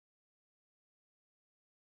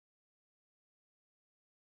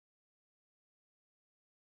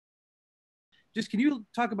just can you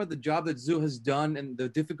talk about the job that Zoo has done and the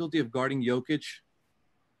difficulty of guarding Jokic?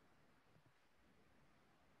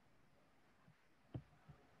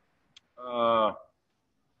 Uh,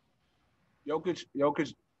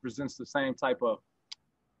 Jokic presents the same type of,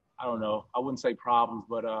 I don't know, I wouldn't say problems,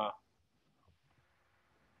 but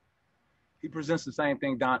he presents the same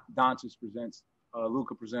thing Doncic presents,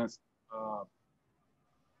 Luka presents. A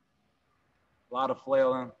lot of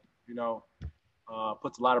flailing,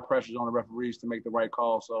 puts a lot of pressures on the referees to make the right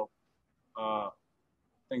call. So I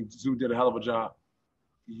think Zoo did a hell of a job.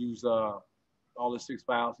 He used all his 6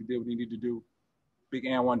 fouls. He did what he needed to do. Big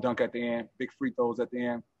and one dunk at the end, big free throws at the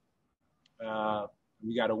end.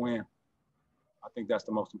 We got to win. I think that's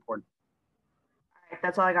the most important. All right,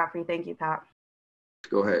 that's all I got for you. Thank you, Pat.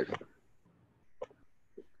 Go ahead.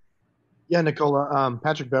 Yeah, Nicola,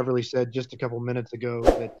 Patrick Beverley said just a couple minutes ago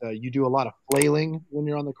that you do a lot of flailing when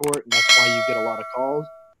you're on the court, and that's why you get a lot of calls.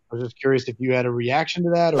 I was just curious if you had a reaction to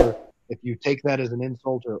that or if you take that as an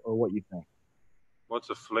insult or what you think. What's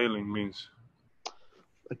a flailing means?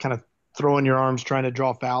 Kind of throwing your arms, trying to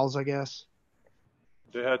draw fouls, I guess.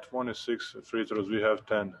 They had 26 free throws. We have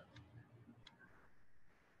 10.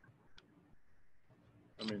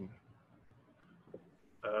 I mean,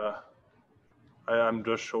 I'm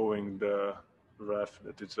just showing the ref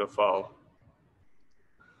that it's a foul.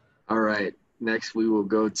 All right. Next, we will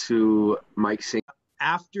go to Mike Singh.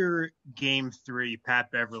 After game 3,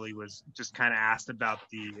 Pat Beverley was just kind of asked about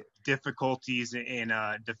the difficulties in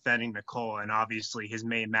defending Nikola, and obviously his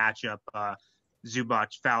main matchup, Zubac,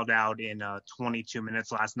 fouled out in 22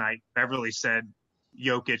 minutes last night. Beverley said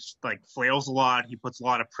Jokic flails a lot. He puts a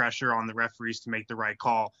lot of pressure on the referees to make the right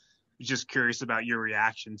call. Just curious about your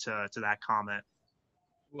reaction to that comment.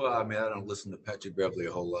 Well, I mean, I don't listen to Patrick Beverley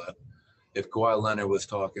a whole lot. If Kawhi Leonard was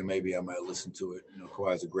talking, maybe I might listen to it.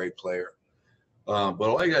 Kawhi's a great player. But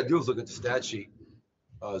all you got to do is look at the stat sheet.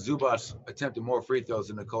 Zubac attempted more free throws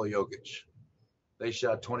than Nikola Jokic. They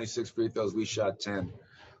shot 26 free throws. We shot 10.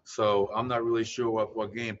 So I'm not really sure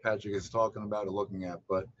what game Patrick is talking about or looking at.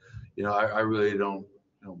 But, I really don't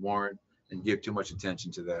warrant and give too much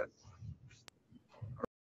attention to that.